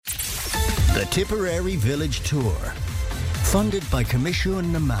The Tipperary Village Tour, funded by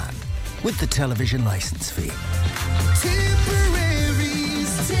Commission na Man, with the television licence fee.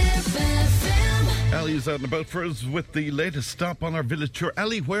 Tipperary's Tip FM. Ali's out and about for us with the latest stop on our village tour.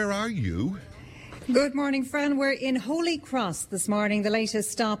 Ali, where are you? Good morning, Fran. We're in Holycross this morning, the latest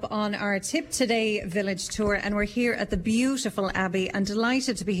stop on our Tip Today village tour, and we're here at the beautiful Abbey and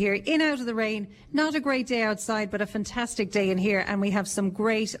delighted to be here in out of the rain. Not a great day outside, but a fantastic day in here, and we have some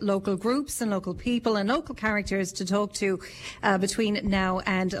great local groups and local people and local characters to talk to between now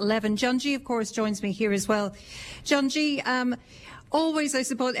and 11. John G, of course, joins me here as well. John G, always, I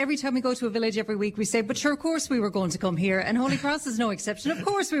suppose, every time we go to a village every week, we say, but sure, of course we were going to come here, and Holycross is no exception. Of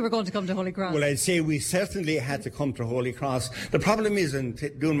course we were going to come to Holycross. Well, I'd say we certainly had to come to Holycross. The problem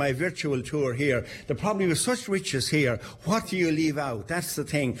isn't, doing my virtual tour here, the problem with such riches here, what do you leave out? That's the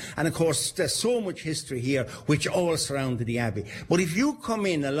thing. And of course, there's so much history here, which all surrounded the Abbey. But if you come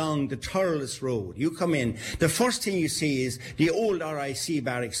in along the Turles Road, you come in, the first thing you see is the old RIC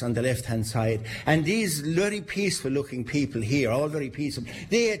barracks on the left-hand side, and these very peaceful-looking people here, all very peaceful.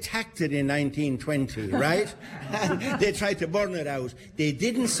 They attacked it in 1920, right? And they tried to burn it out. They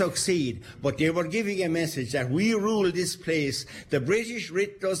didn't succeed, but they were giving a message that we rule this place. The British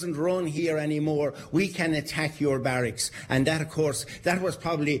writ doesn't run here anymore. We can attack your barracks. And that, of course, that was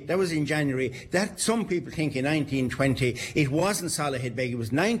in January. That some people think in 1920, it wasn't Salahid Beg, it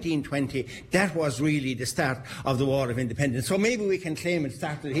was 1920. That was really the start of the War of Independence. So maybe we can claim it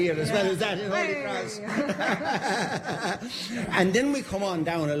started here as well as that in Holycross. And then we come on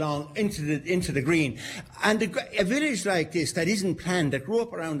down along into the green. And a village like this that isn't planned, that grew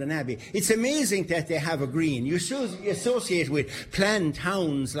up around an abbey, it's amazing that they have a green. You associate with planned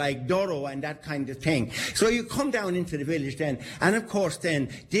towns like Durrow and that kind of thing. So you come down into the village then, and of course then,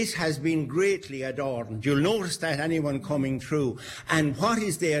 this has been greatly adorned. You'll notice that anyone coming through. And what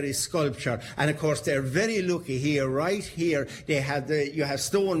is there is sculpture. And of course, they're very lucky here, right here, you have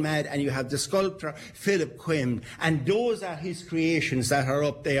Stone Mad and you have the sculptor Philip Quim. And those are his creations that are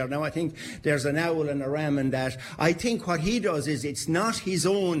up there. Now, I think there's an owl and a ram and that. I think what he does is it's not his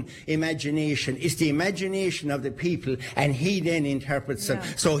own imagination, it's the imagination of the people, and he then interprets them.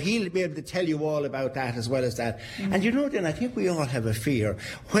 So he'll be able to tell you all about that as well as that. And you know, then I think we all have a fear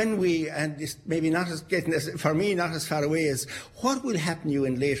when we, and this maybe not as getting as, for me, not as far away as what will happen to you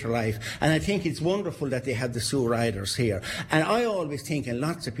in later life. And I think it's wonderful that they have the Sioux Riders here. And I always think, and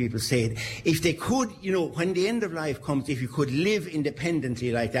lots of people say it, if they could, you know, when the end of life comes, if you could live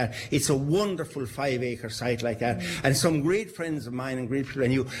independently like that, it's a wonderful 5-acre site like that. And some great friends of mine and great people,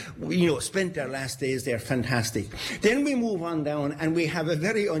 and you know, spent their last days there, fantastic. Then we move on down and we have a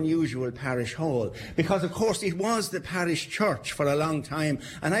very unusual parish hall, because of course it was the parish church for a long time,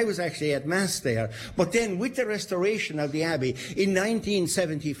 and I was actually at Mass there. But then with the restoration of the Abbey in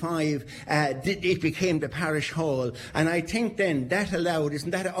 1975, it became the parish hall, and I think then that allowed,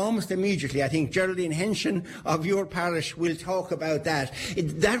 isn't that almost immediately, I think Geraldine Henshin of your parish will talk about that.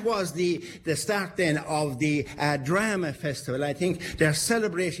 That was the start then of the drama festival. I think they're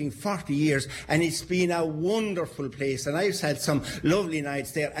celebrating 40 years, and it's been a wonderful place, and I've had some lovely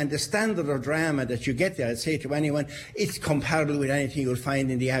nights there, and the standard of drama that you get there, I'd say to anyone, it's comparable with anything you'll find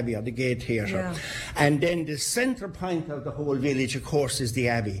in the Abbey or the Gate Theatre. And then the centre point of the whole village, of course, is the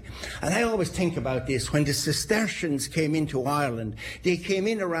Abbey. And I always think about this, when the Cistercians came into Ireland, they came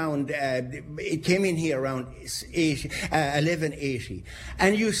in around, it came in here around 1180.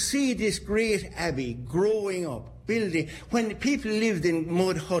 And you see this great Abbey growing up, building. When people lived in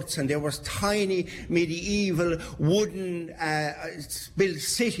mud huts and there was tiny medieval wooden built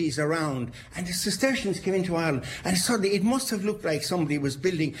cities around, and the Cistercians came into Ireland, and suddenly it must have looked like somebody was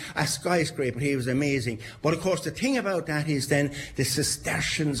building a skyscraper. It was amazing. But of course the thing about that is then the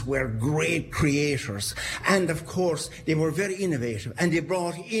Cistercians were great creators, and of course they were very innovative, and they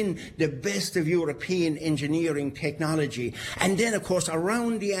brought in the best of European engineering technology. And then of course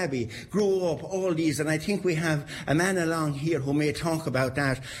around the Abbey grew up all these, and I think we have a man along here who may talk about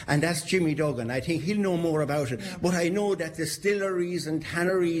that, and that's Jimmy Duggan. I think he'll know more about it. But I know that distilleries and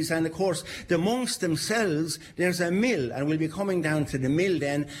tanneries, and of course the monks themselves, there's a mill, and we'll be coming down to the mill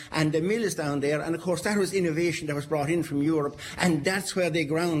then, and the mill is down there, and of course that was innovation that was brought in from Europe, and that's where they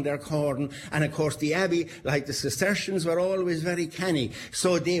ground their corn. And of course the Abbey, like the Cistercians, were always very canny,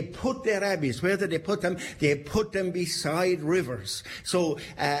 so they put their abbeys, where did they put them? They put them beside rivers. So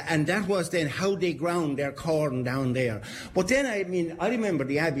and that was then how they ground their corn down there. But then, I mean, I remember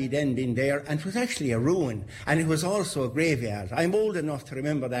the Abbey then being there, and it was actually a ruin, and it was also a graveyard. I'm old enough to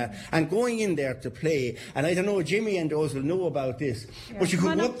remember that, and going in there to play, and I don't know, Jimmy and those will know about this, but you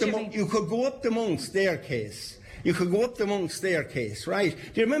could go up the monk's staircase. You could go up the monk staircase, right?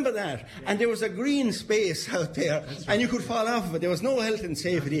 Do you remember that? And there was a green space out there, and you could fall off of it. There was no health and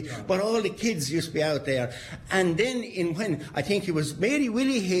safety, but all the kids used to be out there. And then when I think it was Mary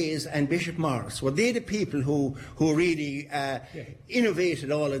Willie Hayes and Bishop Morris, were they the people who really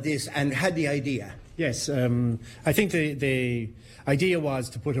innovated all of this and had the idea? Yes, I think the idea was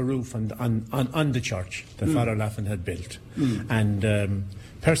to put a roof on the church that Father Laffin had built. And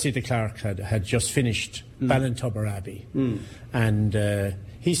Percy de Clark had just finished Ballintubber Abbey. And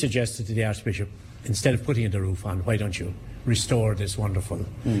he suggested to the Archbishop, instead of putting the roof on, why don't you restore this wonderful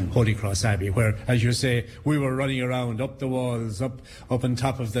Holycross Abbey, where, as you say, we were running around up the walls, up on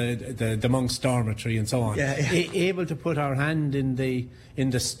top of the monks' dormitory and so on, able to put our hand in the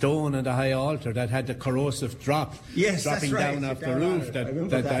stone and the high altar that had the corrosive dropping down off the roof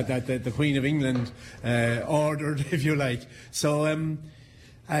that the Queen of England ordered, if you like. So,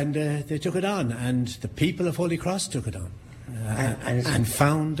 and they took it on, and the people of Holycross took it on. And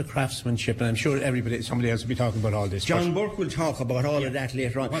found the craftsmanship, and I'm sure somebody else will be talking about all this. John Burke will talk about all of that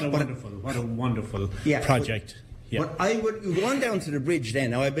later on. What a wonderful project. But I would go on down to the bridge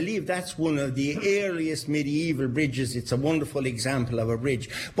then. Now, I believe that's one of the earliest medieval bridges. It's a wonderful example of a bridge.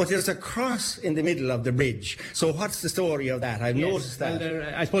 But there's a cross in the middle of the bridge. So what's the story of that? I've noticed that.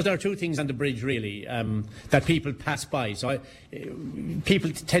 Well, I suppose there are two things on the bridge, really, that people pass by. So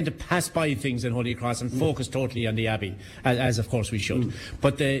people tend to pass by things in Holycross and focus totally on the Abbey, as of course we should.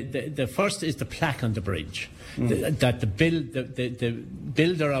 But the first is the plaque on the bridge, that the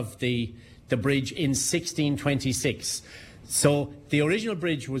builder of the bridge in 1626. So the original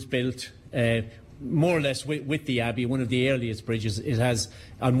bridge was built more or less with the Abbey, one of the earliest bridges. It has,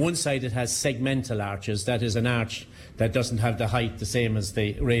 on one side it has segmental arches, that is an arch that doesn't have the height the same as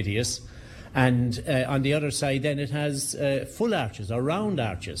the radius, and on the other side then it has full arches or round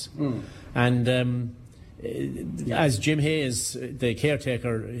arches. And as Jim Hayes, the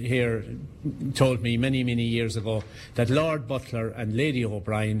caretaker here, told me many years ago, that Lord Butler and Lady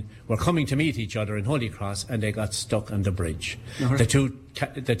O'Brien were coming to meet each other in Holycross and they got stuck on the bridge.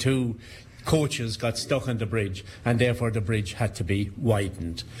 The two coaches got stuck on the bridge, and therefore the bridge had to be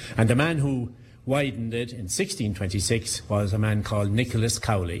widened. And the man who widened it in 1626 was a man called Nicholas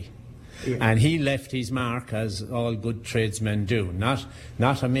Cowley. And he left his mark, as all good tradesmen do. Not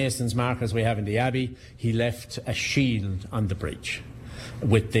a mason's mark as we have in the Abbey. He left a shield on the bridge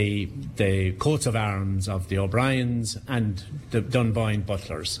with the coats of arms of the O'Briens and the Dunboyne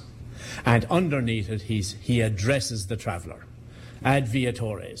Butlers. And underneath it, he addresses the traveller. Ad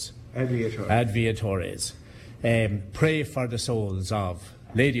viatores. Ad viatores. Pray for the souls of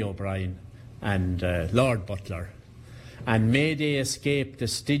Lady O'Brien and Lord Butler, and may they escape the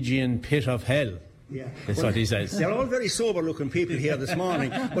Stygian pit of hell. That's what he says. They're all very sober-looking people here this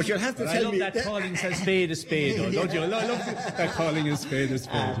morning, but you'll have to tell me... I love that calling a spade, though, don't you? I love that calling a spade.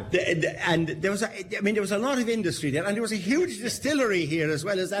 And there was a lot of industry there, and there was a huge distillery here as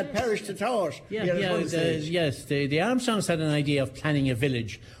well as that parish to Towers. Yes, the Armstrongs had an idea of planning a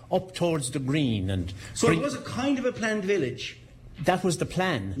village up towards the green. And so it was a kind of a planned village? That was the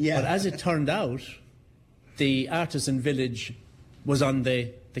plan. But as it turned out, the artisan village was on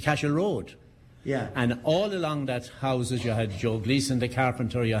the Cashel Road. And all along that houses, you had Joe Gleeson, the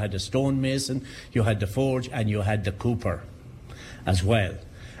carpenter, you had the stonemason, you had the forge, and you had the cooper as well.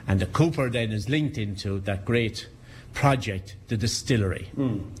 And the cooper then is linked into that great project, the distillery,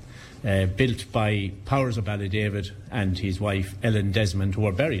 built by Powers of Ballydavid and his wife Ellen Desmond, who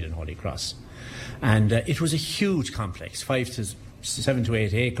are buried in Holycross. And it was a huge complex, 7 to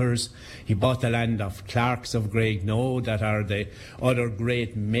 8 acres. He bought the land of Clarks of Graigno, that are the other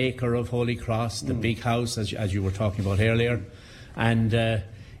great maker of Holycross, the big house, as you were talking about earlier. And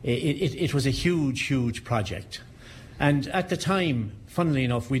it was a huge project. And at the time, funnily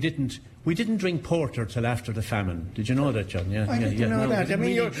enough, we didn't drink porter till after the famine. Did you know that, John? I didn't know that.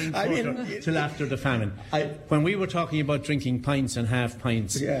 Till after the famine. When we were talking about drinking pints and half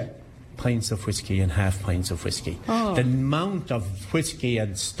pints, pints of whiskey and half pints of whiskey. The amount of whiskey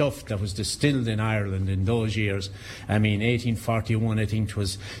and stuff that was distilled in Ireland in those years, 1841, I think it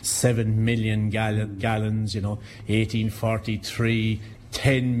was 7 million gallons, 1843,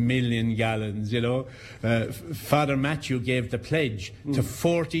 10 million gallons, Father Matthew gave the pledge to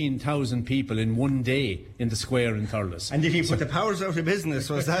 14,000 people in one day in the square in Thurles. And did he put the Powers out of business,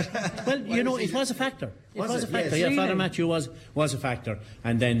 was that? Well, it was a factor. It was a factor. Yes, Father Matthew was a factor.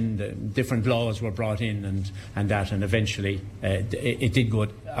 And then the different laws were brought in and eventually it did go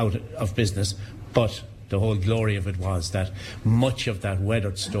out of business. But the whole glory of it was that much of that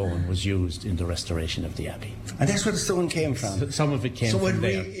weathered stone was used in the restoration of the Abbey. And that's where the stone came from. Some of it came from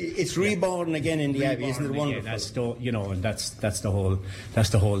there. It's reborn again in the Abbey, isn't it wonderful? And that's the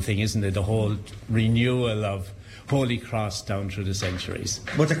whole thing, isn't it? The whole renewal of Holycross down through the centuries.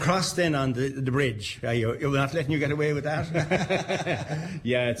 But the cross then on the bridge, you're not letting you get away with that?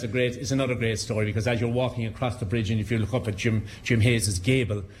 Yeah, it's another great story, because as you're walking across the bridge, and if you look up at Jim Hayes'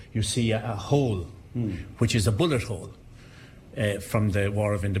 gable, you see a hole, which is a bullet hole from the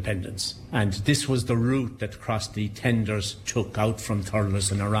War of Independence. And this was the route that Crossley tenders took out from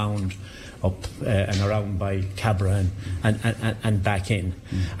Thurles and around by Cabra and back in.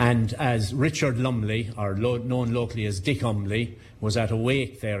 And as Richard Lumley, or known locally as Dick Umley, was at a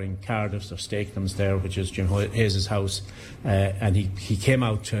wake there in Cardiff, or Stakehams there, which is Jim Hayes' house, and he came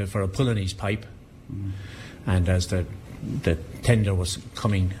out for a pull on his pipe, and as the tender was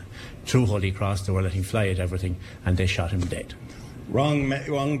coming through Holycross, they were letting fly at everything, and they shot him dead. Wrong man.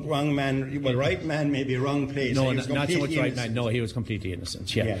 Well, right man, maybe wrong place. No, not so much right man. No, he was completely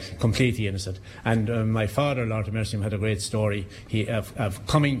innocent. Yeah, yes. Completely innocent. And my father, Lord have mercy, had a great story. He of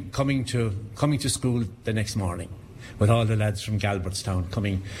coming to school the next morning, with all the lads from Galbertstown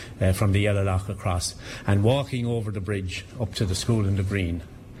coming from the Yellow Loch across, and walking over the bridge up to the school in the Green,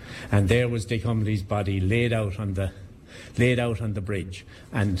 and there was Dick Umley's body laid out on the bridge,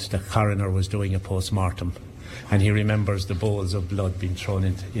 and the coroner was doing a post-mortem. And he remembers the bowls of blood being thrown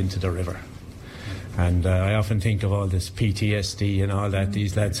into the river. And I often think of all this PTSD and all that.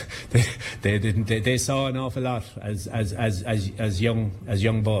 These lads, they saw an awful lot as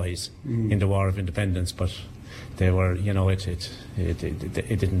young boys in the War of Independence, but they were, it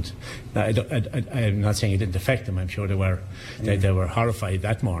didn't. I'm not saying it didn't affect them. I'm sure they were horrified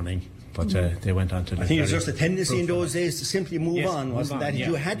that morning. But they went on to live. I think it was just a tendency in those days to simply move on, wasn't that?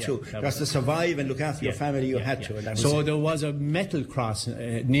 You had to. Just to survive and look after your family, you had to. And so there was a metal cross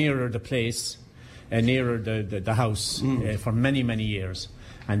nearer the place, nearer the house, for many, many years.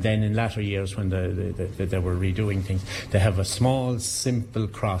 And then in latter years, when they were redoing things, they have a small, simple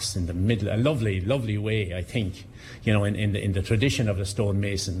cross in the middle, a lovely, lovely way, I think, in the tradition of the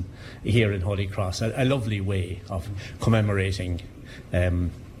stonemason here in Holycross, a lovely way of commemorating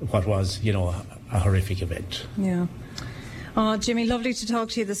what was, a horrific event. Yeah. Oh, Jimmy, lovely to talk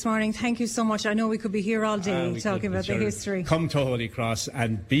to you this morning. Thank you so much. I know we could be here all day talking about the history. Come to Holycross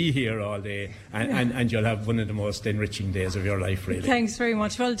and be here all day, and you'll have one of the most enriching days of your life, really. Thanks very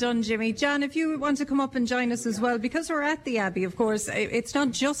much. Well done, Jimmy. John, if you want to come up and join us as well, because we're at the Abbey, of course, it's not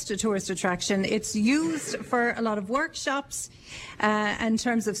just a tourist attraction. It's used for a lot of workshops, in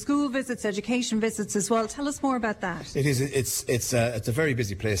terms of school visits, education visits as well. Tell us more about that. It is. It's a very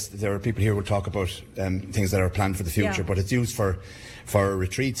busy place. There are people here who will talk about things that are planned for the future, but it's used for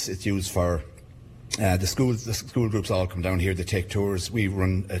retreats. It's used for the schools. The school groups all come down here. They take tours. We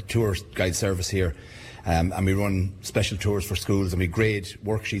run a tour guide service here. And we run special tours for schools, and we grade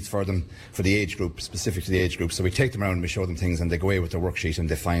worksheets for them for the age group, specific to the age group. So we take them around and we show them things, and they go away with their worksheet and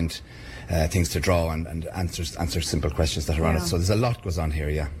they find things to draw and answer simple questions that are on it. So there's a lot goes on here,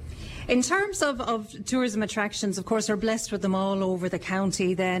 yeah. In terms of tourism attractions, of course, we're blessed with them all over the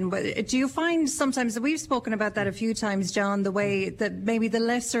county then. But do you find sometimes, we've spoken about that a few times, John, the way that maybe the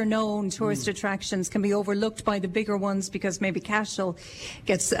lesser known tourist attractions can be overlooked by the bigger ones because maybe Cashel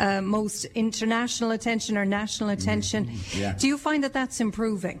gets most international attention or national attention. Yeah. Do you find that that's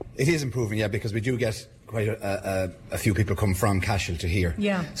improving? It is improving, yeah, because we do get quite a few people come from Cashel to here.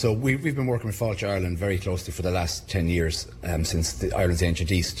 Yeah. So we've been working with Fáilte Ireland very closely for the last 10 years, since the Ireland's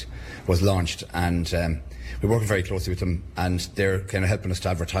Ancient East was launched, and we're working very closely with them, and they're kind of helping us to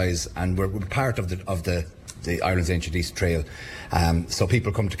advertise, and we're part of the Ireland's Ancient East Trail. So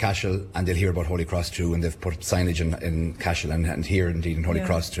people come to Cashel and they'll hear about Holycross too, and they've put signage in Cashel and here indeed in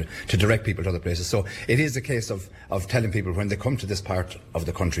Holycross to direct people to other places. So it is a case of telling people when they come to this part of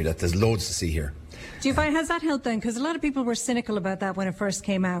the country that there's loads to see here. Do you find, has that helped then? Because a lot of people were cynical about that when it first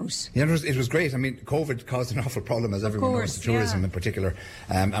came out. Yeah, it was great. I mean, COVID caused an awful problem, as everyone knows, to tourism in particular.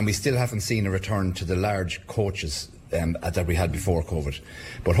 And we still haven't seen a return to the large coaches that we had before COVID.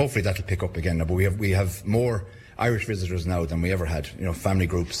 But hopefully that'll pick up again. But we have more Irish visitors now than we ever had, family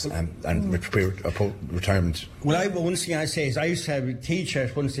groups and retirement. Well, one thing I say is I used to teach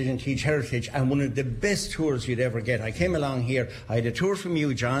at one stage and teach heritage, and one of the best tours you'd ever get. I came along here, I had a tour from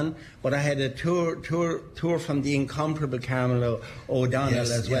you, John, but I had a tour from the incomparable Carmel O'Donnell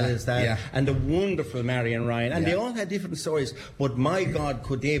as well as that, and the wonderful Marion Ryan, and they all had different stories, but my God,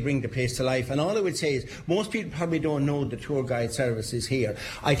 could they bring the place to life. And all I would say is, most people probably don't know the tour guide services here.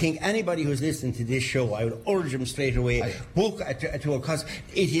 I think anybody who's listening to this show, I would urge them them straight away. Book a tour, because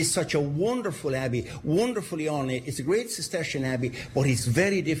it is such a wonderful abbey, wonderfully ornate. It's a great Cistercian abbey, but it's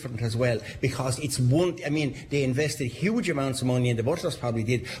very different as well, because it's one. I mean, they invested huge amounts of money, and the Butlers probably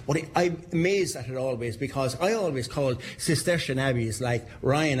did. But I'm amazed at it always, because I always called Cistercian abbeys like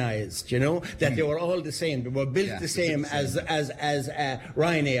Ryanized, you know, that they were all the same. They were built the same as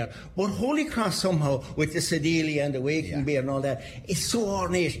Ryanair. But Holycross somehow, with the Sedelia and the Waking Bear and all that, it's so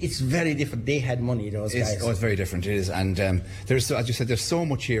ornate. It's very different. They had money, those guys. It's very different. It is, and there's, as you said, there's so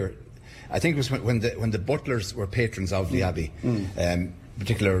much here. I think it was when the Butlers were patrons of the Abbey.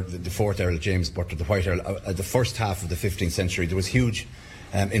 Particular the 4th Earl James Butler, the White Earl, the first half of the 15th century, there was huge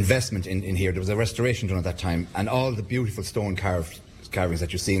investment in here. There was a restoration done at that time, and all the beautiful stone carvings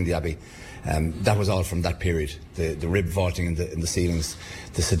that you see in the Abbey, that was all from that period. The rib vaulting in the ceilings,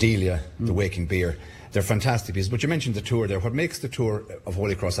 the Sedelia, the Waking Bear. They're fantastic pieces. But you mentioned the tour there. What makes the tour of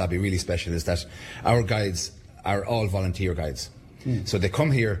Holycross Abbey really special is that our guides are all volunteer guides. So they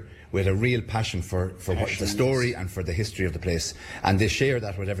come here with a real passion for what the story and for the history of the place, and they share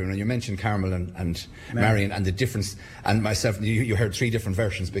that with everyone. And you mentioned Carmel and Marion and the difference, and myself, you heard 3 different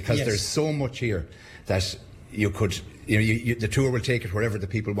versions, because there's so much here that you could, the tour will take it wherever the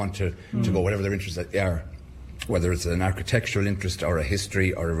people want to go, whatever their interests are. Whether it's an architectural interest or a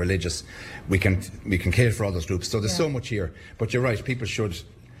history or a religious, we can cater for all those groups. So there's so much here. But you're right, people should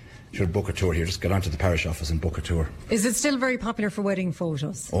book a tour here. Just get onto the parish office and book a tour. Is it still very popular for wedding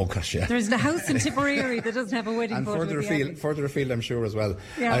photos? Oh gosh, yeah. There's a house in Tipperary that doesn't have a wedding photo. And further afield, I'm sure as well.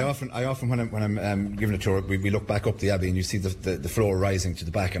 Yeah. I often when I'm giving a tour, we look back up the Abbey and you see the floor rising to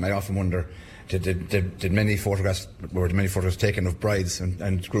the back, and I often wonder, Did many photographs taken of brides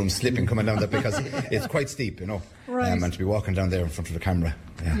and grooms slipping coming down that, because it's quite steep, you know, and to be walking down there in front of the camera.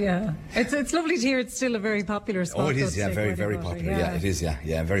 Yeah, it's lovely to hear. It's still a very popular spot. Oh, it is, very popular. Yeah, it is,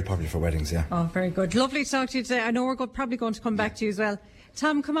 very popular for weddings. Yeah. Oh, very good. Lovely to talk to you today. I know we're probably going to come back to you as well.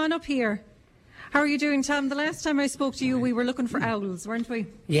 Tom, come on up here. How are you doing, Tom? The last time I spoke to you, we were looking for owls, weren't we?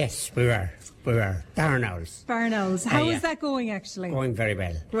 Yes, we were. Barn owls. Barn owls. How is that going, actually? Going very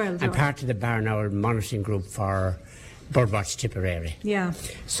well. I'm part of the Barn Owl monitoring group for Birdwatch Tipperary. Yeah.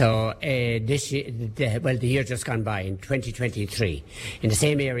 So this year, the year just gone by, in 2023, in the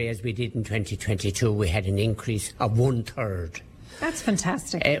same area as we did in 2022, we had an increase of 1/3. That's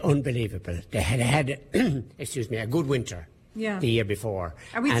fantastic. Unbelievable. They had a good winter. The year before.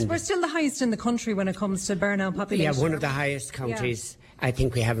 We're still the highest in the country when it comes to barn owl population. Yeah, one of the highest counties. Yeah. I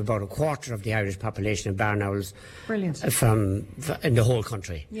think we have about 1/4 of the Irish population of barn owls. Brilliant. In the whole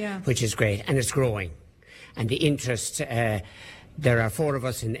country. Yeah. Which is great, and it's growing. And the interest, there are 4 of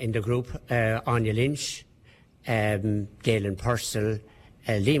us in the group, Anya Lynch, Galen Purcell,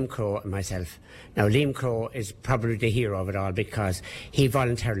 Liam Crow and myself. Now, Liam Crow is probably the hero of it all, because he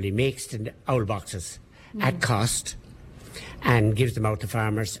voluntarily makes the owl boxes at cost and gives them out to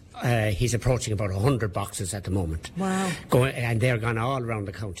farmers. He's approaching about 100 boxes at the moment. Wow. And they're gone all around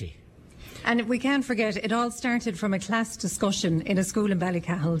the county. And we can't forget, it all started from a class discussion in a school in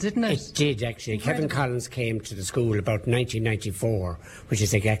Ballycahill, didn't it? It did, actually. Incredible. Kevin Collins came to the school about 1994, which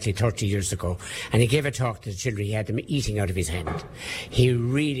is exactly 30 years ago, and he gave a talk to the children. He had them eating out of his hand. He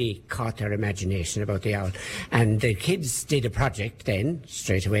really caught their imagination about the owl. And the kids did a project then,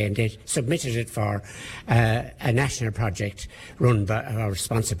 straight away, and they submitted it for a national project run by, or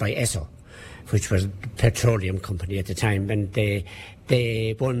sponsored by ESSO, which was a petroleum company at the time, and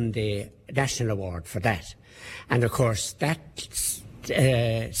they won the national award for that. And of course that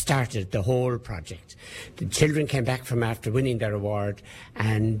started the whole project. The children came back from after winning their award,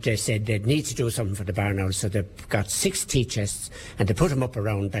 and they said they'd need to do something for the barn owls, so they got 6 tea chests and they put them up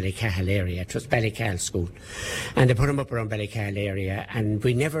around Ballycahill area. It was Ballycahill School, and they put them up around Ballycahill area, and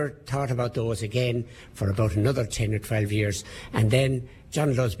we never thought about those again for about another 10 or 12 years. And then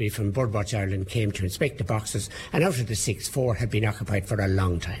John Lusby from Birdwatch Ireland came to inspect the boxes, and out of the 6, 4 had been occupied for a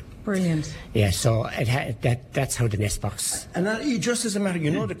long time. Brilliant. Yeah, so that's how the nest box. And just as a matter,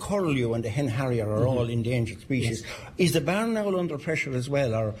 the curlew and the hen harrier are all endangered species. Yes. Is the barn owl under pressure as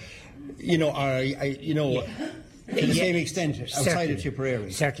well, or to the same extent outside of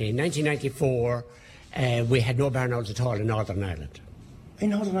Tipperary? Certainly. In 1994, we had no barn owls at all in Northern Ireland.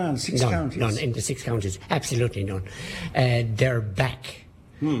 In Northern Ireland, 6 counties? None, in the 6 counties, absolutely none. They're back.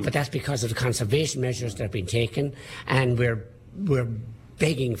 But that's because of the conservation measures that have been taken, and we're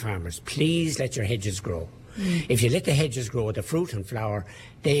begging farmers, please let your hedges grow. If you let the hedges grow, the fruit and flower,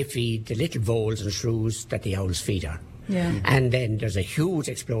 they feed the little voles and shrews that the owls feed on. And then there's a huge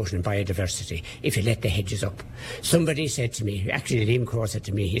explosion in biodiversity if you let the hedges up. Somebody said to me, actually Liam Crowe said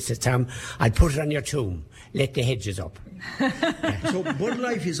to me, he said, Tom, I'll put it on your tomb, let the hedges up. So bird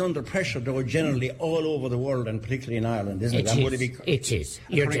life is under pressure, though, generally all over the world, and particularly in Ireland, isn't it? It is.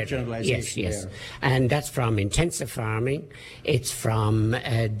 Generalisation. Yes. And that's from intensive farming. It's from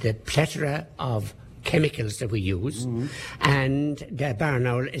the plethora of chemicals that we use, and the barn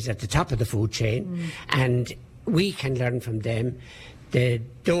owl is at the top of the food chain, and we can learn from them.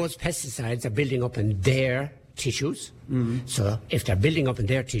 Those pesticides are building up in their tissues, so if they're building up in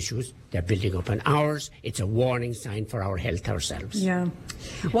their tissues, they're building up on ours. It's a warning sign for our health ourselves. Yeah.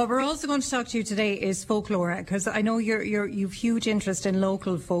 What we're also going to talk to you today is folklore, because I know you've huge interest in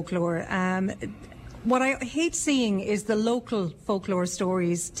local folklore. What I hate seeing is the local folklore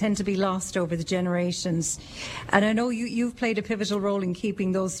stories tend to be lost over the generations. And I know you've played a pivotal role in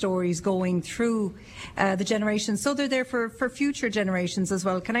keeping those stories going through the generations, so they're there for future generations as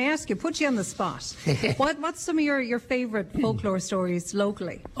well. Can I ask you, put you on the spot, what's some of your favourite folklore stories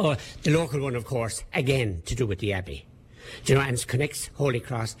locally? Oh, the local one, of course, again, to do with the Abbey. Do you know, and it connects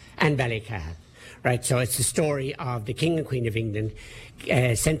Holycross and Ballycahill. Right, so it's the story of the King and Queen of England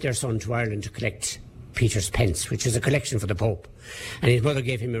sent their son to Ireland to collect Peter's pence, which was a collection for the Pope, and his mother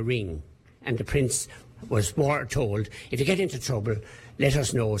gave him a ring, and the prince was told, if you get into trouble, let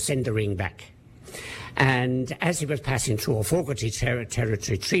us know, send the ring back. And as he was passing through O'Fogarty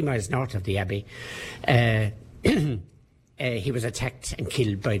territory 3 miles north of the Abbey, he was attacked and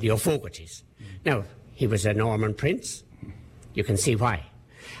killed by the O'Fogartys. Now, he was a Norman prince, you can see why,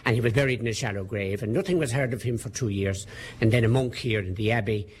 and he was buried in a shallow grave, and nothing was heard of him for 2 years. And then a monk here in the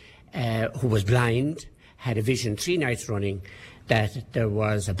Abbey, who was blind, had a vision 3 nights running that there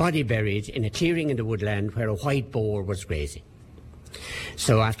was a body buried in a clearing in the woodland where a white boar was grazing.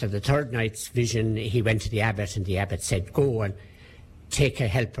 So after the 3rd night's vision, he went to the abbot, and the abbot said, go and take a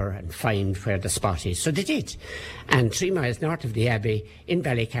helper and find where the spot is. So they did. And 3 miles north of the Abbey, in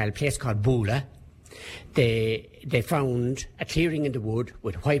Ballycahill, a place called Boola, they found a clearing in the wood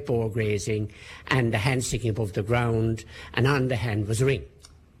with white boar grazing and a hand sticking above the ground, and on the hand was a ring.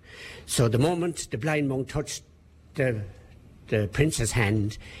 So the moment the blind monk touched the prince's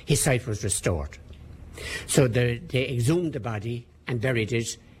hand, his sight was restored. So they exhumed the body and buried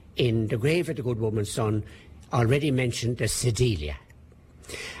it in the grave of the good woman's son, already mentioned, the Sedelia.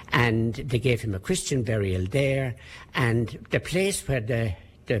 And they gave him a Christian burial there, and the place where the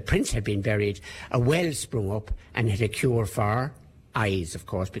prince had been buried, a well sprung up and had a cure for eyes, of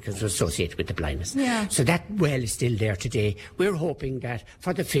course, because it was associated with the blindness. Yeah. So that well is still there today. We're hoping that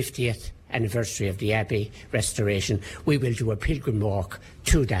for the 50th anniversary of the Abbey restoration, we will do a pilgrim walk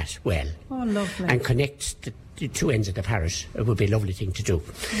to that well. Oh, lovely. And connect the 2 ends of the parish. It would be a lovely thing to do.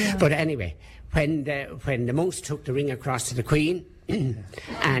 Yeah. But anyway, when the monks took the ring across to the Queen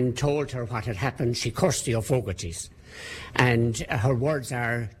and told her what had happened, she cursed the O'Fogartys. And her words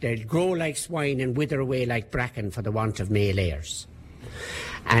are, they'll grow like swine and wither away like bracken for the want of male heirs.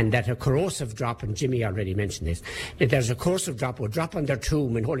 And that a corrosive drop, and Jimmy already mentioned this, that there's a corrosive drop would drop on their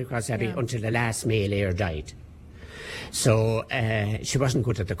tomb in Holycross Abbey until the last male heir died. So she wasn't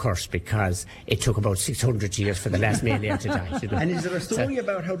good at the curse, because it took about 600 years for the last male heir to die. You know? And is there a story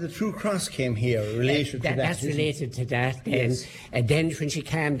about how the True Cross came here related to that? That's related to that. Yes. And then when she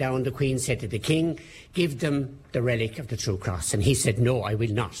calmed down, the Queen said to the King, give them the relic of the True Cross. And he said, no, I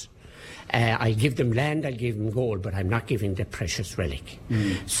will not. I'll give them land, I'll give them gold, but I'm not giving the precious relic.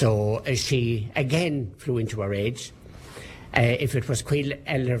 So she again flew into her age. If it was Queen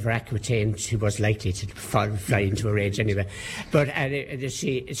Eleanor of Aquitaine, she was likely to fly into her rage anyway. But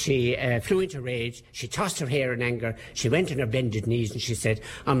she flew into her rage, she tossed her hair in anger, she went on her bended knees and she said,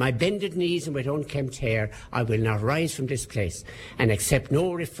 on my bended knees and with unkempt hair, I will not rise from this place and accept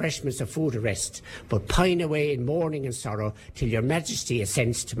no refreshments of food or rest, but pine away in mourning and sorrow till your majesty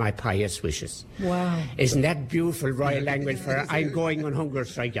assents to my pious wishes. Wow. Isn't that beautiful royal language for I'm going on hunger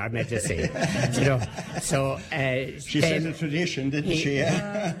strike, your majesty? You know, so she said a tradition, didn't she?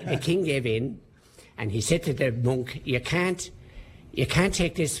 The King gave in, and he said to the monk, you can't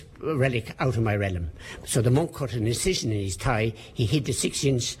take this relic out of my realm. So the monk cut an incision in his thigh. He hid the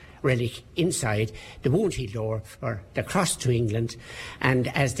 6-inch relic inside. The wound healed over, or they crossed to England,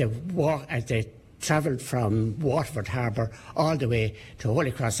 and as they travelled from Waterford Harbour all the way to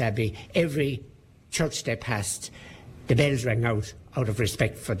Holycross Abbey, every church they passed, the bells rang out of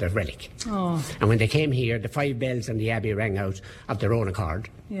respect for the relic. Oh. And when they came here, the 5 bells on the Abbey rang out of their own accord.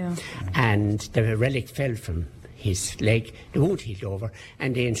 Yeah. And the relic fell from his leg, the wound healed over,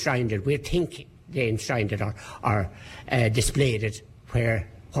 and they enshrined it. We think they enshrined it or displayed it where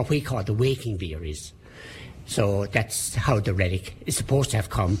what we call the waking bier is. So that's how the relic is supposed to have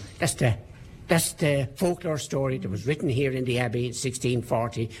come. That's the folklore story that was written here in the Abbey in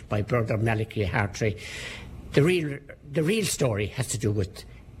 1640 by Brother Malachi Hartree. The real story has to do with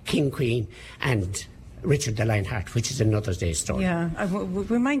King, Queen and Richard the Lionheart, which is another day's story. Yeah,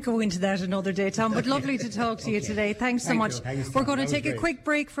 we might go into that another day, Tom, but lovely to talk to you today. Thanks so much. We're going to take a quick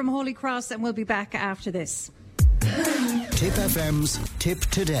break from Holycross and we'll be back after this. Tip FM's Tip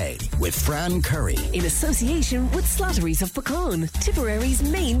Today with Fran Curry. In association with Slattery's of Pecan, Tipperary's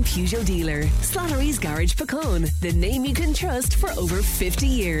main Peugeot dealer. Slattery's Garage Pecan, the name you can trust for over 50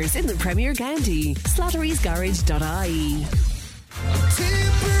 years in the Premier County. Slattery'sGarage.ie.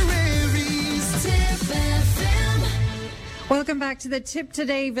 Tipperary's Tip FM. Welcome back to the Tip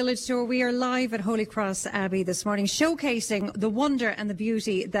Today Village Tour. We are live at Holycross Abbey this morning, showcasing the wonder and the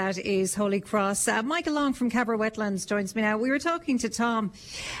beauty that is Holycross. Michael Long from Cabra Wetlands joins me now. We were talking to Tom,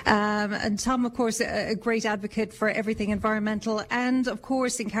 and Tom, of course, a great advocate for everything environmental. And, of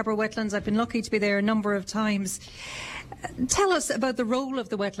course, in Cabra Wetlands, I've been lucky to be there a number of times. Tell us about the role of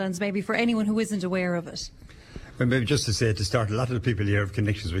the wetlands, maybe, for anyone who isn't aware of it. Well, maybe just to say, to start, a lot of the people here have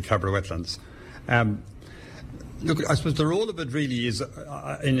connections with Cabra Wetlands. Look, I suppose the role of it really is,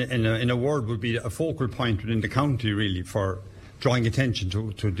 in a word, would be a focal point within the county, really, for drawing attention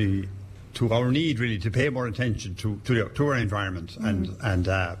to our need, really, to pay more attention to our environment and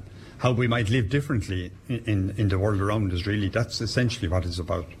how we might live differently in the world around us. Really, that's essentially what it's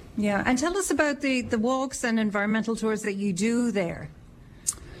about. Yeah, and tell us about the walks and environmental tours that you do there.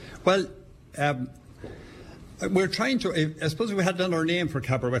 Well, we're trying to. I suppose we had done our name for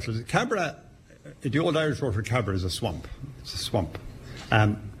Cabra Wetlands. Cabra. The old Irish word for Cabra is a swamp. It's a swamp.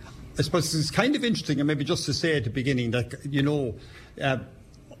 I suppose it's kind of interesting, and maybe just to say at the beginning that,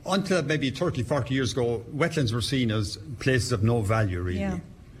 until maybe 30, 40 years ago, wetlands were seen as places of no value, really. Yeah.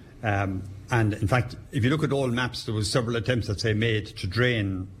 And in fact, if you look at old maps, there was several attempts, let's say, made to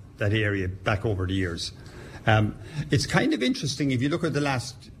drain that area back over the years. It's kind of interesting, if you look at the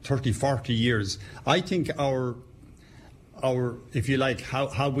last 30, 40 years, I think our if you like,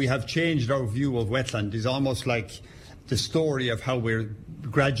 how we have changed our view of wetland is almost like the story of how we're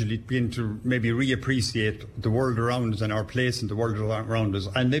gradually beginning to maybe reappreciate the world around us and our place in the world around us,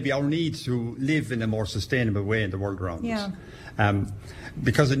 and maybe our need to live in a more sustainable way in the world around us.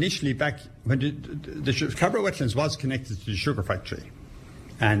 Because initially, back when the Cabra Wetlands was connected to the sugar factory,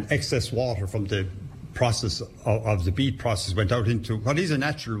 and excess water from the process of the beet process went out into what is a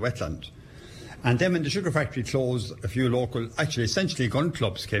natural wetland. And then when the sugar factory closed, a few local, actually essentially gun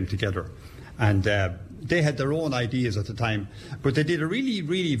clubs came together, and they had their own ideas at the time, but they did a really,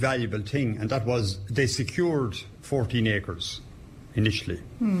 really valuable thing, and that was they secured 14 acres initially.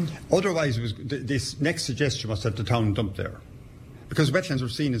 Otherwise, this next suggestion was that the town dump there, because wetlands were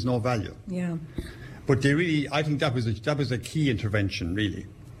seen as no value. Yeah. But they really, I think that was a key intervention, really.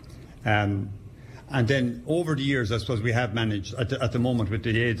 And then over the years, I suppose we have managed, at the moment with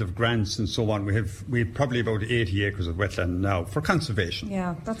the aid of grants and so on, we have probably about 80 acres of wetland now for conservation.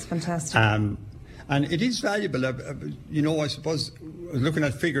 Yeah, that's fantastic. And it is valuable. I suppose, looking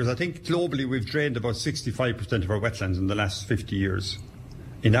at figures, I think globally we've drained about 65% of our wetlands in the last 50 years.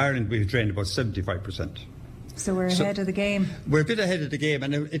 In Ireland, we've drained about 75%. So we're ahead of the game. We're a bit ahead of the game,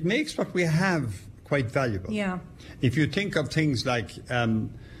 and it makes what we have quite valuable. Yeah. If you think of things like...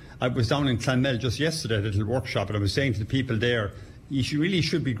 I was down in Clonmel just yesterday at a little workshop, and I was saying to the people there, you really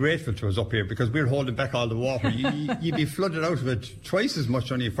should be grateful to us up here because we're holding back all the water. You'd be flooded out of it twice as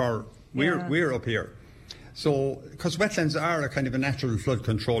much only for we're up here. So, because wetlands are a kind of a natural flood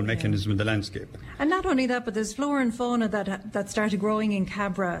control mechanism in the landscape. And not only that, but there's flora and fauna that started growing in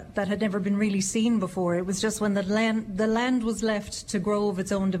Cabra that had never been really seen before. It was just when the land was left to grow of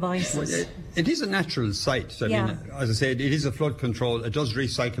its own devices. Well, it is a natural site. I mean, as I said, it is a flood control. It does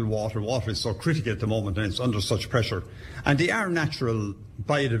recycle water. Water is so critical at the moment, and it's under such pressure. And they are natural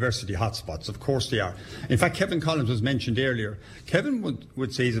biodiversity hotspots. Of course they are. In fact, Kevin Collins was mentioned earlier. Kevin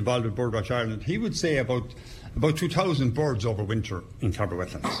would say he's involved with Birdwatch Ireland. He would say about 2,000 birds over winter in Cabra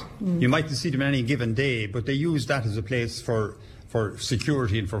Wetlands. You might see them any given day, but they use that as a place for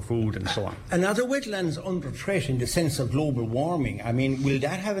security and for food and so on. And are the wetlands under threat in the sense of global warming? I mean, will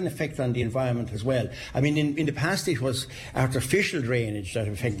that have an effect on the environment as well? I mean, in the past it was artificial drainage that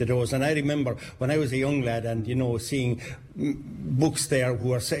affected those. And I remember when I was a young lad and, seeing books there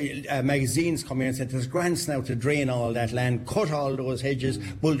who are magazines coming and said there's grants now to drain all that land, cut all those hedges,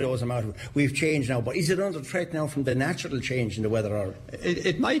 bulldoze them out. We've changed now. But is it under threat now from the natural change in the weather? Or?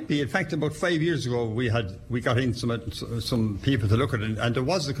 It might be. In fact, about 5 years ago we got in some people to look at it, and there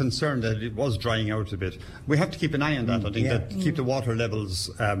was a concern that it was drying out a bit. We have to keep an eye on that. I think that keep the water levels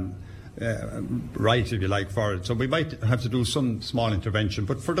right, if you like, for it. So we might have to do some small intervention.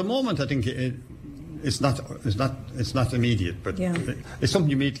 But for the moment, I think it's not immediate, but it's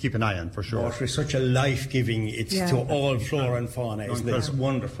something you need to keep an eye on for sure. Water is such a life-giving. It's to all flora and fauna. Isn't it? It's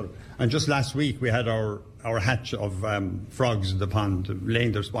wonderful. And just last week we had our hatch of frogs in the pond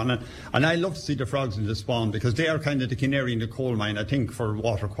laying their spawn, and I love to see the frogs in the spawn because they are kind of the canary in the coal mine, I think, for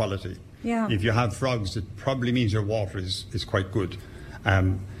water quality. Yeah. If you have frogs, it probably means your water is quite good.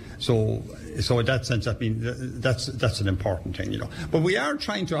 So in that sense, I mean, that's an important thing, you know. But we are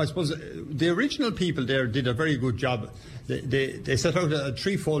trying to, I suppose, the original people there did a very good job. They set out a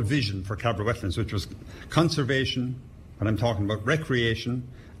threefold vision for Cabra Wetlands, which was conservation, and I'm talking about recreation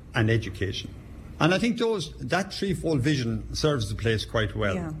and education. And I think that threefold vision serves the place quite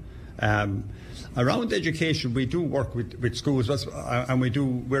well. Yeah. Around education, we do work with schools, and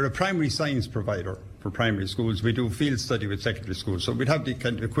we're a primary science provider for primary schools. We do field study with secondary schools, so we'd have the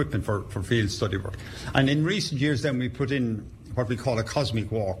kind of equipment for field study work. And in recent years, then we put in what we call a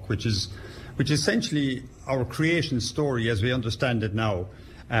cosmic walk, which is essentially our creation story as we understand it now.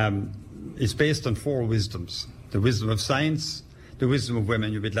 Is based on 4 wisdoms: the wisdom of science, the wisdom of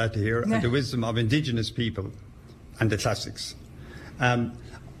women, you'll be glad to hear, and the wisdom of indigenous people, and the classics.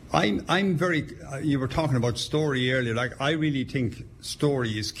 I'm very. You were talking about story earlier. Like, I really think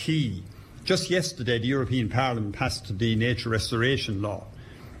story is key. Just yesterday, the European Parliament passed the nature restoration law,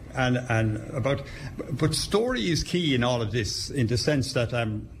 but story is key in all of this, in the sense that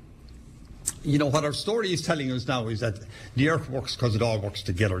you know, what our story is telling us now is that the earth works because it all works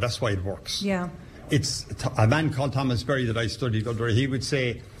together. That's why it works. Yeah. It's a man called Thomas Berry that I studied under. He would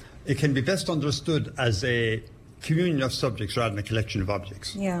say it can be best understood as a communion of subjects rather than a collection of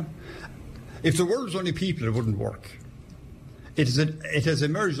objects. Yeah. If the world was only people, it wouldn't work. It has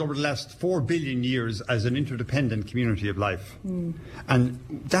emerged over the last 4 billion years as an interdependent community of life. And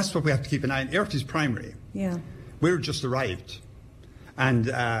that's what we have to keep an eye on. Earth is primary. Yeah. We're just arrived. And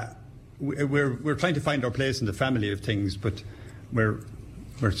we're trying to find our place in the family of things, but we're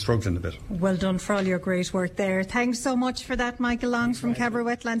struggling a bit. Well done for all your great work there. Thanks so much for that, Michael Long from Cabra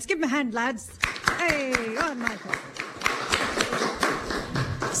Wetlands. Give him a hand, lads. Hey, on, Michael.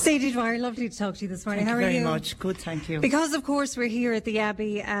 Sadie Dwyer, lovely to talk to you this morning. Thank How are you? Very much. Good, thank you. Because, of course, we're here at the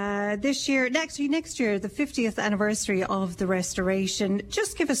Abbey next year, the 50th anniversary of the restoration.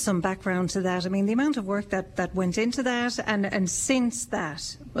 Just give us some background to that. I mean, the amount of work that went into that and since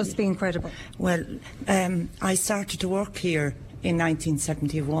that must be incredible. Well, I started to work here in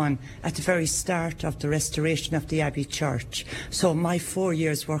 1971 at the very start of the restoration of the Abbey Church. So my 4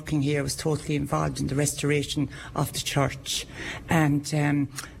 years working here was totally involved in the restoration of the church. And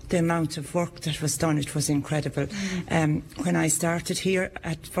the amount of work that was done, it was incredible. When I started here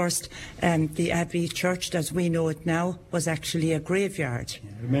at first, the Abbey Church, as we know it now, was actually a graveyard.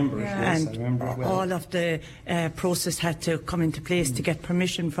 I remember it, yes, I remember it well. All of the process had to come into place to get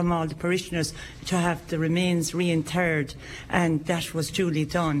permission from all the parishioners to have the remains reinterred, and that was duly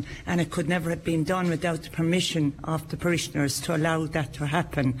done. And it could never have been done without the permission of the parishioners to allow that to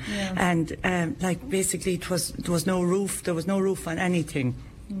happen. Yeah. And basically, there was no roof on anything.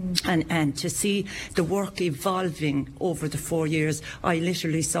 And to see the work evolving over the 4 years, I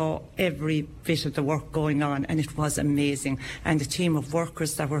literally saw every bit of the work going on, and it was amazing. And the team of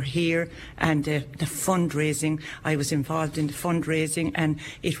workers that were here, and the fundraising, I was involved in the fundraising, and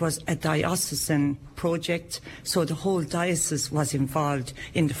it was a diocesan project, so the whole diocese was involved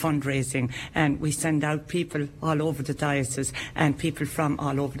in the fundraising, and we sent out people all over the diocese, and people from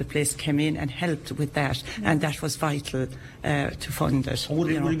all over the place came in and helped with that, and that was vital to fund it.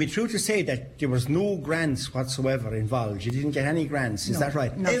 Would it be true to say that there was no grants whatsoever involved? You didn't get any grants, is that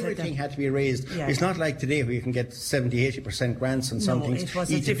right? Everything had to be raised. Yeah. It's not like today where you can get 70-80% grants on some things. It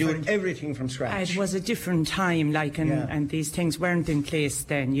was you had to do everything from scratch. It was a different time, and these things weren't in place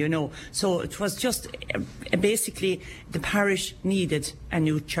then, you know. So it was just basically the parish needed a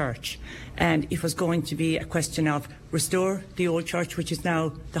new church, and it was going to be a question of restore the old church, which is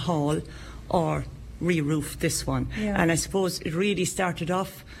now the hall, or re-roof this one. Yeah. And I suppose it really started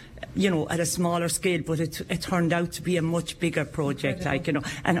off, you know, at a smaller scale, but it turned out to be a much bigger project,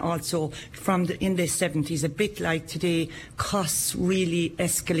 and also in the 70s, a bit like today, costs really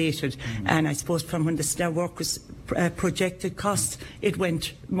escalated. And I suppose from when the stair work was projected costs, it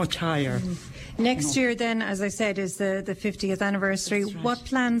went much higher. Next year, then, as I said, is the 50th anniversary. Right. What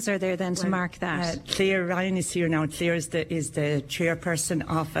plans are there then to mark that? Claire Ryan is here now. Claire is the chairperson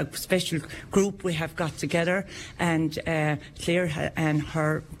of a special group we have got together, and Claire and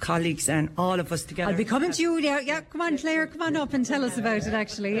her colleagues colleagues and all of us together. I'll be coming to you. Yeah, come on, Claire, come on up and tell us about it,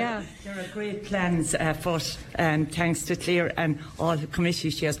 actually, yeah. There are great plans afoot, thanks to Claire and all the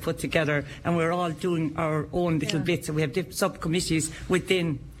committees she has put together, and we're all doing our own little bits. So we have different sub-committees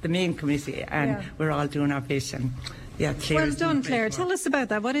within the main committee, and we're all doing our bit. And well done, Claire. Tell us about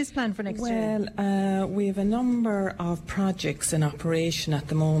that. What is planned for next year? Well, we have a number of projects in operation at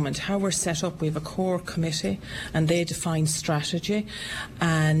the moment. How we're set up, we have a core committee, and they define strategy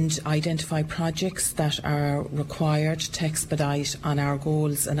and identify projects that are required to expedite on our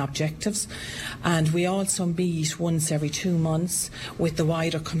goals and objectives. And we also meet once every 2 months with the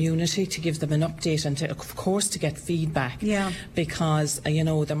wider community to give them an update and, of course, to get feedback. Yeah. Because,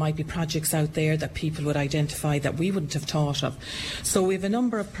 there might be projects out there that people would identify that we wouldn't have thought of. So we have a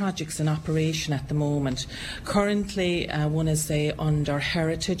number of projects in operation at the moment. Currently, one is under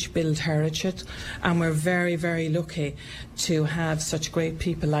Heritage, Build Heritage, and we're very, very lucky to have such great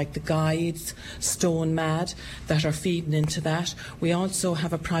people like the guides, Stone Mad, that are feeding into that. We also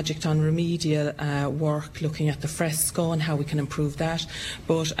have a project on remedial work, looking at the fresco and how we can improve that.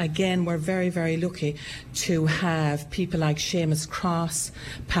 But again, we're very, very lucky to have people like Seamus Cross,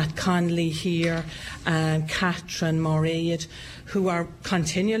 Pat Conley here, and Catherine Moraid, who are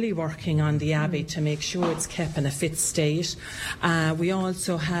continually working on the Abbey to make sure it's kept in a fit state. We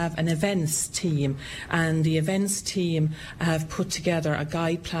also have an events team, and the events team have put together a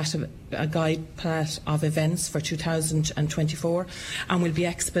guide plat of events for 2024, and we'll be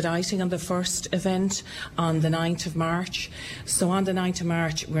expediting on the first event on the 9th of March. So on the 9th of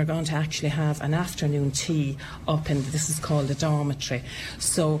March, we're going to actually have an afternoon tea up in, this is called the dormitory.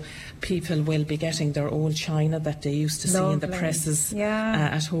 So people will be getting their old china that they used to see in the presses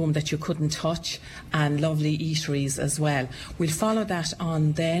at home that you couldn't touch, and lovely eateries as well. We'll follow that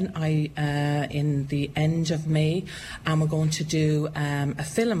on then in the end of May, and we're going to do a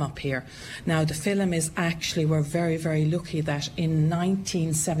film up here. Now, the film is actually, we're very, very lucky that in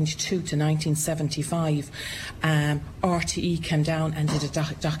 1972 to 1975, RTE came down and did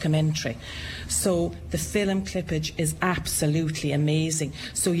a documentary. So the film clippage is absolutely amazing.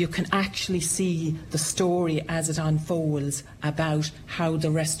 So you can actually see the story as it unfolds about how the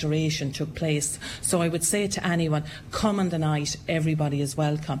restoration took place. So I would say to anyone, come on the night, everybody is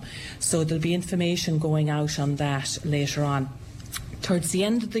welcome. So there'll be information going out on that later on. Towards the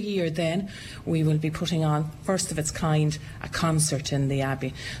end of the year then, we will be putting on, first of its kind, a concert in the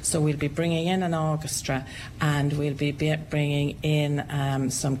Abbey. So we'll be bringing in an orchestra, and we'll be bringing in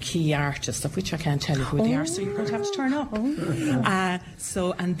some key artists, of which I can't tell you who they are, so you're going to have to turn up.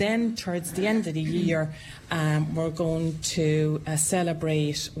 And then towards the end of the year, we're going to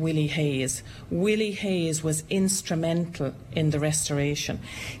celebrate Willie Hayes. Willie Hayes was instrumental in the restoration.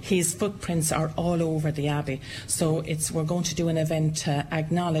 His footprints are all over the Abbey. So we're going to do an event to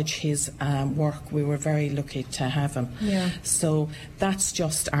acknowledge his work. We were very lucky to have him. Yeah. So that's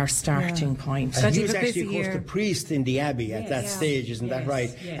just our starting point. And he was actually, of course, the priest in the Abbey at that stage, isn't that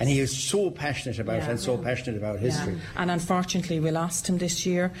right? Yes. And he was so passionate about it and so passionate about history. And unfortunately, we lost him this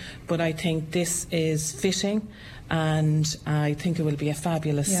year, but I think this is fitting, and I think it will be a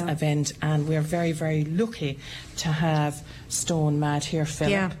fabulous event, and we're very, very lucky to have Stone Mad here,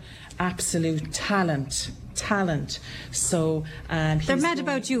 Philip. Absolute talent. So they're mad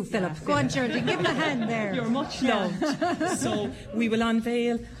about you, Philip. Go on, Geraldine, give him a hand there. You're much loved. So we will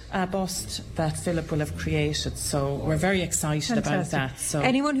unveil a bust that Philip will have created. So we're very excited about that. So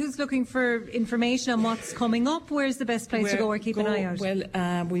anyone who's looking for information on what's coming up, where's the best place to go or keep an eye out?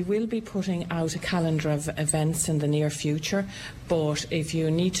 Well, we will be putting out a calendar of events in the near future. But if you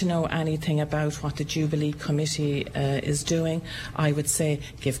need to know anything about what the Jubilee Committee is doing, I would say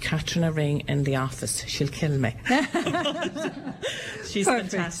give Catherine a ring in the office. She'll kill me. She's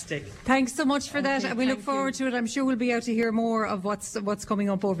fantastic. Thanks so much for that, and we look forward to it. I'm sure we'll be able to hear more of what's coming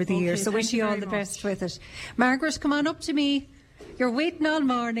up over the year. So wish you all the best with it. Margaret, come on up to me. You're waiting all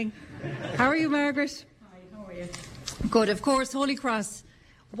morning. How are you, Margaret? Hi, how are you? Good. Of course, Holycross.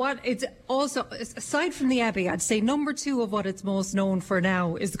 What it's also, aside from the Abbey, I'd say number 2 of what it's most known for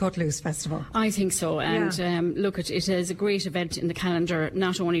now is the Cut Loose Festival. I think so, and look, it is a great event in the calendar,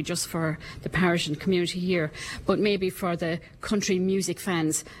 not only just for the parish and community here, but maybe for the country music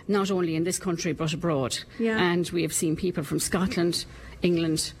fans, not only in this country but abroad. And we have seen people from Scotland,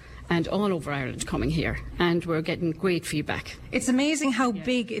 England, and all over Ireland coming here, and we're getting great feedback. It's amazing how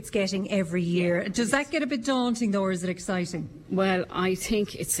big it's getting every year. Does that get a bit daunting, though, or is it exciting? Well, I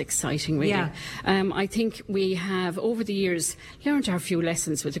think it's exciting, really. I think we have, over the years, learned our few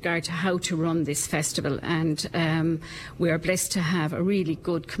lessons with regard to how to run this festival, and we are blessed to have a really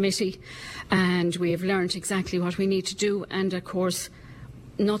good committee, and we have learned exactly what we need to do, and of course,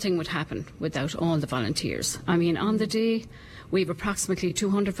 nothing would happen without all the volunteers. I mean, on the day, we have approximately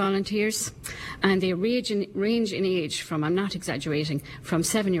 200 volunteers, and they range in age from, I'm not exaggerating, from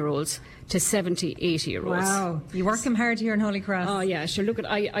 7-year-olds to 70, 80-year-olds. Wow. You work them hard here in Holycross. Oh, yeah. Sure, look,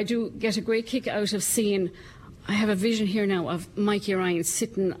 I do get a great kick out of seeing, I have a vision here now of Mikey Ryan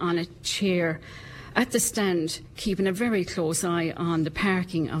sitting on a chair at the stand, keeping a very close eye on the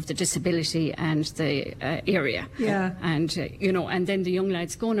parking of the disability and the area. Yeah. And, and then the young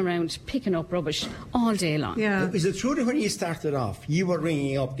lads going around picking up rubbish all day long. Yeah. Is it true that when you started off, you were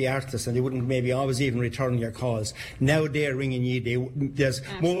ringing up the artists and they wouldn't maybe always even return your calls? Now they're ringing you. There's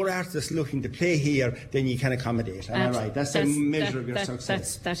more artists looking to play here than you can accommodate. Am I right? That's a measure of your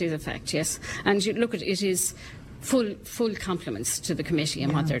success. That is a fact, yes. And you look at it is full compliments to the committee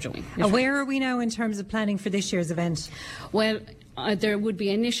and what they're doing. Where are we now in terms of planning for this year's event? Well, there would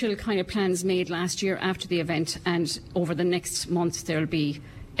be initial kind of plans made last year after the event, and over the next month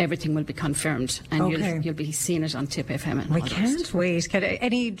everything will be confirmed, and you'll be seeing it on Tip FM. We can't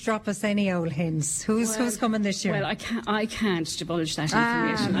wait. Drop us any old hints? Who's coming this year? Well, I can't divulge that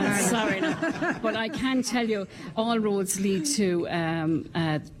information. I'm sorry, no. But I can tell you all roads lead to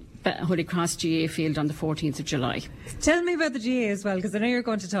Holycross GA Field on the 14th of July. Tell me about the GA as well, because I know you're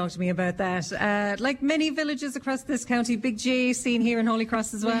going to talk to me about that. Like many villages across this county, big GA scene here in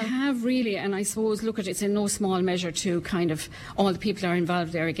Holycross as well. We have really, and I suppose, look, it's in no small measure to kind of all the people are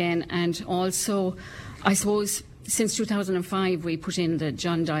involved there again, and also, I suppose, since 2005 we put in the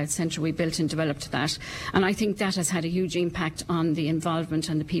John Dial Centre, we built and developed that, and I think that has had a huge impact on the involvement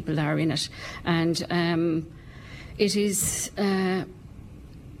and the people that are in it, and it is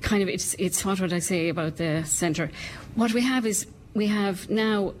it's what would I say about the centre? What we have is we have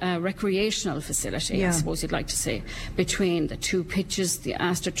now a recreational facility, I suppose you'd like to say, between the two pitches, the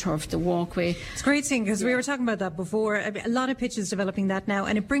AstroTurf, the walkway. It's great seeing, because we were talking about that before. A lot of pitches developing that now,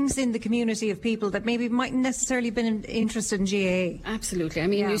 and it brings in the community of people that maybe mightn't necessarily been interested in GAA. Absolutely. I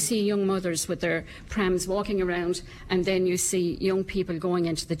mean, you see young mothers with their prams walking around, and then you see young people going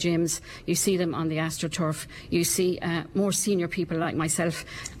into the gyms. You see them on the AstroTurf. You see more senior people like myself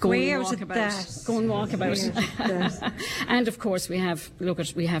go and walk about. And of course, we have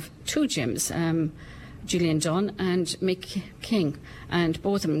two gyms, Gillian Dunn and Mick King, and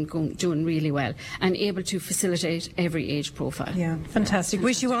both of them doing really well and able to facilitate every age profile. Yeah, fantastic.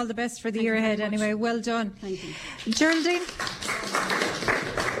 Wish you all the best for the year ahead anyway. Well done. Thank you. Geraldine?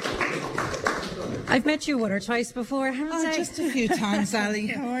 I've met you one or twice before, haven't I? Just a few times, Ali.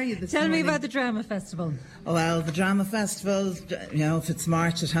 How are you this morning? Tell me about the Drama Festival. Well, the Drama Festival, if it's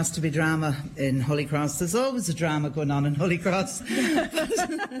March, it has to be drama in Holycross. There's always a drama going on in Holycross.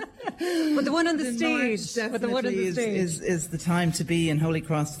 But the one on the stage, is the time to be in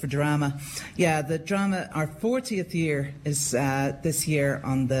Holycross for drama. Yeah, the drama, our 40th year is this year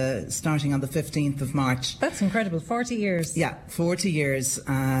starting on the 15th of March. That's incredible, 40 years. Yeah, 40 years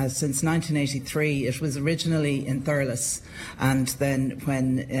since 1983. It was originally in Thurles, and then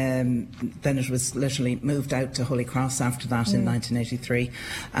then it was literally moved out to Holycross after that in 1983,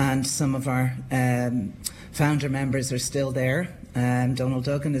 and some of our founder members are still there. Donald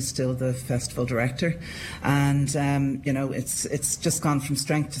Duggan is still the festival director, and it's just gone from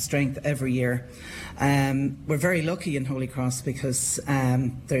strength to strength every year. We're very lucky in Holycross because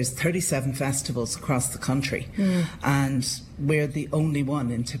there's 37 festivals across the country, and we're the only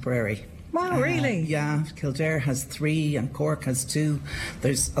one in Tipperary. Wow, really? Yeah, Kildare has 3 and Cork has 2.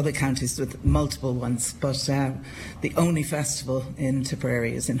 There's other counties with multiple ones, but the only festival in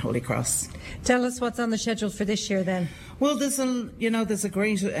Tipperary is in Holycross. Tell us what's on the schedule for this year then. Well, there's a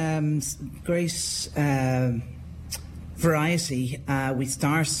great variety. We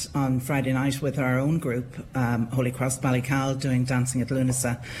start on Friday night with our own group, Holycross Ballycal, doing Dancing at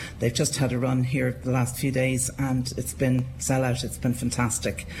Lunasa. They've just had a run here the last few days, and it's been sellout. It's been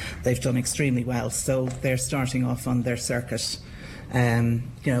fantastic. They've done extremely well, so they're starting off on their circuit.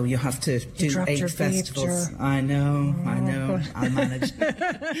 You have to do 8 festivals. Beat, I know. I'll manage.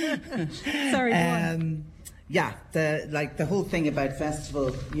 Sorry, go on. Yeah, the whole thing about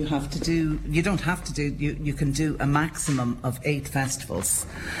festival, you can do a maximum of 8 festivals.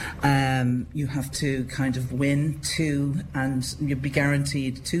 You have to kind of win 2, and you'll be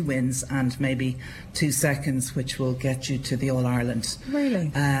guaranteed 2 wins and maybe 2 seconds, which will get you to the All Ireland. Really?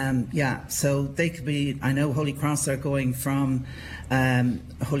 Yeah, so they could be, I know Holycross are going from,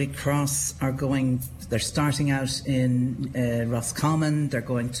 they're starting out in Roscommon, they're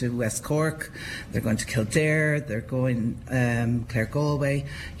going to West Cork, they're going to Kildare, they're going Clare Galway,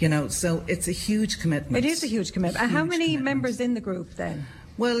 so it's a huge commitment. It is a huge commitment. How many members in the group then?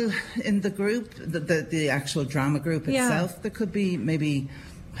 Well, in the group, the actual drama group itself, there could be maybe,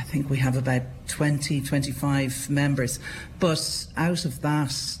 I think we have about 20, 25 members. But out of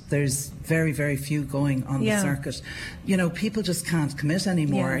that, there's very, very few going on the circuit. You know, people just can't commit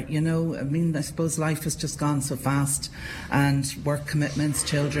anymore. You know, I mean, I suppose life has just gone so fast, and work commitments,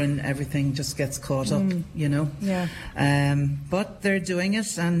 children, everything just gets caught up, you know. But they're doing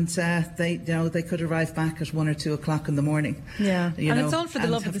it, and they could arrive back at 1 or 2 o'clock in the morning. And know, it's all for the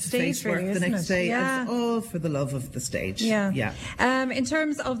love of the stage, really, the isn't next it? day. It's all for the love of the stage. In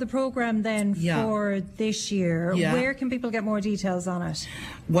terms of the programme then for this year, where can people get more details on it?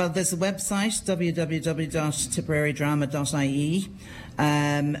 Well, there's a website, www.tiperairydrama.ie.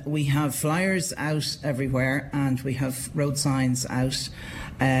 We have flyers out everywhere, and we have road signs out.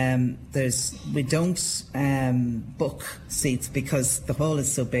 We don't book seats because the hall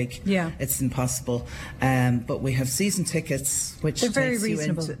is so big. It's impossible. But we have season tickets, which they're very takes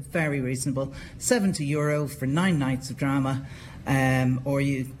reasonable. you into very reasonable. €70 for 9 nights of drama. Or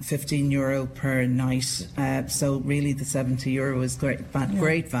 €15 per night. So really, the €70 is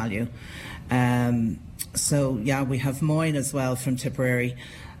great value. We have Moyne as well from Tipperary.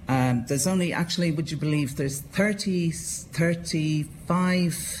 There's only, actually, would you believe, there's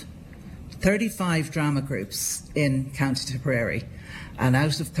 35 drama groups in County Tipperary, and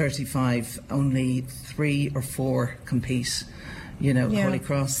out of 35, only 3 or 4 compete. You know,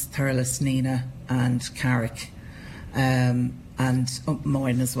 Holycross, Thurles, Nina, and Carrick. And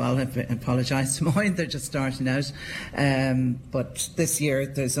Moyne as well. I apologise to Moyne, they're just starting out. But this year,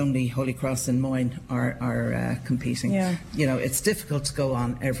 there's only Holycross and Moyne are competing. You know, it's difficult to go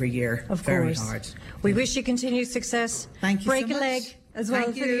on every year. Very hard. We wish you continued success. Thank you Break so a much. leg as well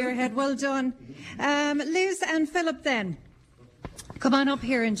for the year ahead. Well done. Liz and Philip then. Come on up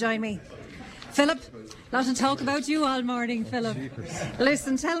here and join me. Philip, a lot of talk about you all morning, Philip.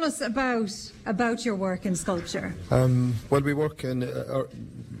 Listen, tell us about your work in sculpture. Well, we work in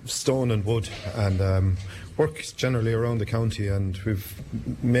stone and wood, and work generally around the county, and we've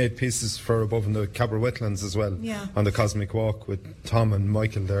made pieces for above in the Cabra wetlands as well, on the Cosmic Walk with Tom and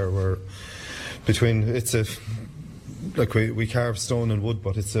Michael there. We carve stone and wood,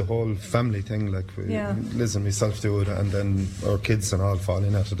 but it's a whole family thing. Liz and myself do it, and then our kids and all fall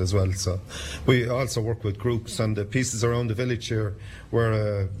in at it as well. So we also work with groups, and the pieces around the village here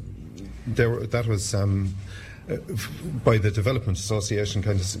that was by the Development Association,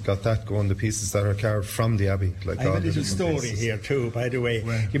 kind of got that going, the pieces that are carved from the Abbey. I have a little story here too, by the way.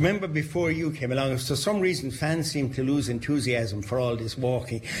 You remember before you came along, for some reason fans seemed to lose enthusiasm for all this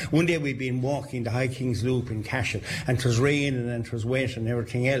walking. One day we'd been walking the High King's Loop in Cashel, and it was raining and it was wet and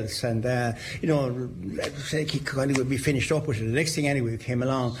everything else, and we'd be finished up with it. The next thing anyway, we came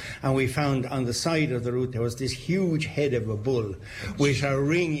along and we found on the side of the route there was this huge head of a bull with a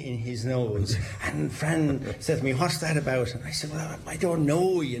ring in his nose, and Fran said to me, "What's that about?" And I said, "Well, I don't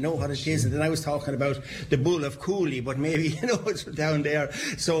know, you know what it is." And then I was talking about the bull of Cooley, but maybe, it's down there.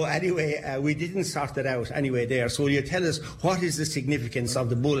 So anyway, we didn't sort it out anyway there. So you tell us, what is the significance of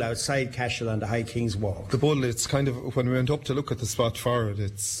the bull outside Cashel on the High King's Walk? The bull, it's kind of, when we went up to look at the spot for it,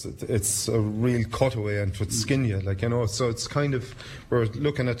 it's a real cutaway and it would skin you, so it's kind of, we're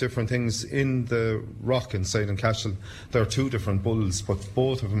looking at different things in the rock inside in Cashel. There are 2 different bulls, but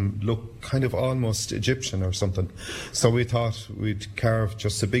both of them look kind of almost Egyptian or something. So we thought we'd carve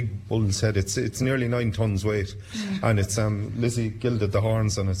just a big bull's head. It's nearly 9 tons weight, and it's Lizzie gilded the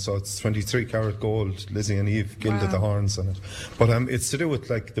horns on it, so it's 23 karat gold. Lizzie and Eve gilded the horns on it. But it's to do with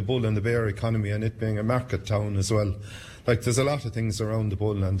the bull and the bear economy, and it being a market town as well. There's a lot of things around the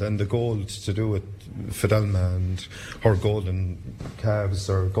bull, and then the gold to do with Fidelma and her golden calves,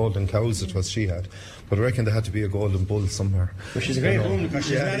 or golden cows it was she had. But I reckon there had to be a golden bull somewhere. Well, she's a great woman, because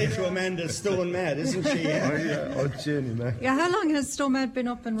she's married to a man that's stone mad, isn't she? Jenny, man. How long has Stowmad been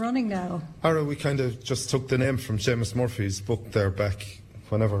up and running now? We kind of just took the name from Seamus Murphy's book there back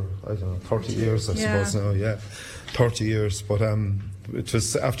whenever, I don't know, 30 years I suppose now, 30 years. But it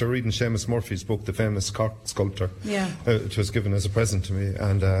was after reading Seamus Murphy's book, The Famous Cork Sculptor. It was given as a present to me,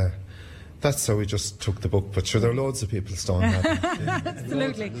 and that's how we just took the book. But sure, there are loads of people stone mad.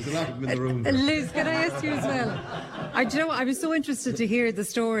 Absolutely. There's a lot of them in the room. Liz, can I ask you as well? I was so interested to hear the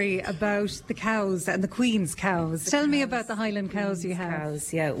story about the cows and the Queen's cows. Tell me about the Highland cows you have.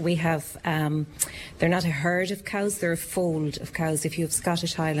 Cows, we have. They're not a herd of cows; they're a fold of cows. If you have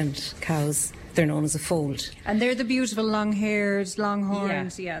Scottish Highland cows, they're known as a fold. And they're the beautiful long-haired,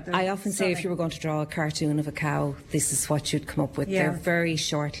 long-horned. I often say if you were going to draw a cartoon of a cow, this is what you'd come up with. They're very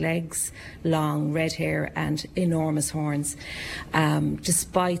short legs, long red hair and enormous horns.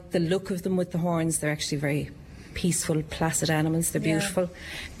 Despite the look of them with the horns, they're actually very peaceful, placid animals. They're beautiful.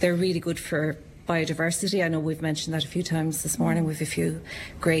 They're really good for biodiversity. I know we've mentioned that a few times this morning. We've a few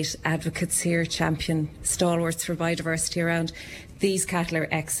great advocates here, champion stalwarts for biodiversity around. These cattle are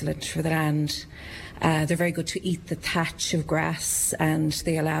excellent for the land. They're very good to eat the thatch of grass, and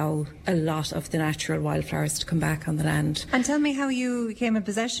they allow a lot of the natural wildflowers to come back on the land. And tell me how you came in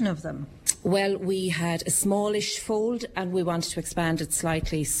possession of them. Well, we had a smallish fold and we wanted to expand it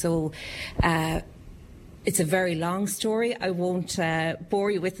slightly. So it's a very long story. I won't bore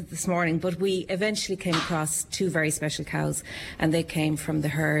you with it this morning, but we eventually came across two very special cows, and they came from the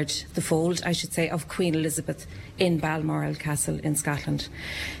herd, the fold, I should say, of Queen Elizabeth in Balmoral Castle in Scotland.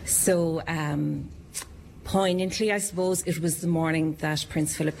 So poignantly, I suppose, it was the morning that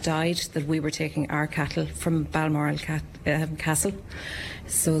Prince Philip died that we were taking our cattle from Balmoral Castle.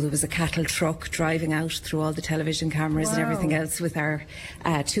 So there was a cattle truck driving out through all the television cameras and everything else with our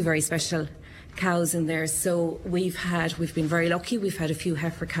two very special cows in there. So we've been very lucky. We've had a few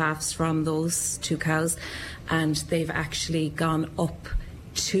heifer calves from those two cows, and they've actually gone up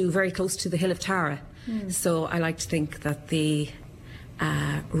to very close to the Hill of Tara. So I like to think that the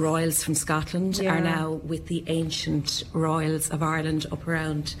royals from Scotland are now with the ancient royals of Ireland up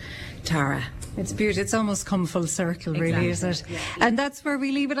around Tara. It's beautiful. It's almost come full circle, really, isn't it? Yeah. And that's where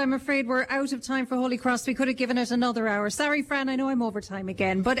we leave it. I'm afraid we're out of time for Holycross. We could have given it another hour. Sorry, Fran, I know I'm over time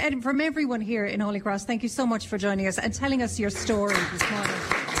again. But from everyone here in Holycross, thank you so much for joining us and telling us your story this morning.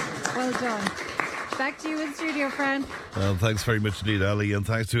 Well done. Back to you in studio, Fran. Well, thanks very much indeed, Ali, and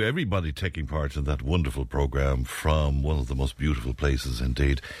thanks to everybody taking part in that wonderful programme from one of the most beautiful places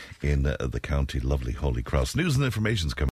indeed in the county, lovely Holycross. News and information's coming.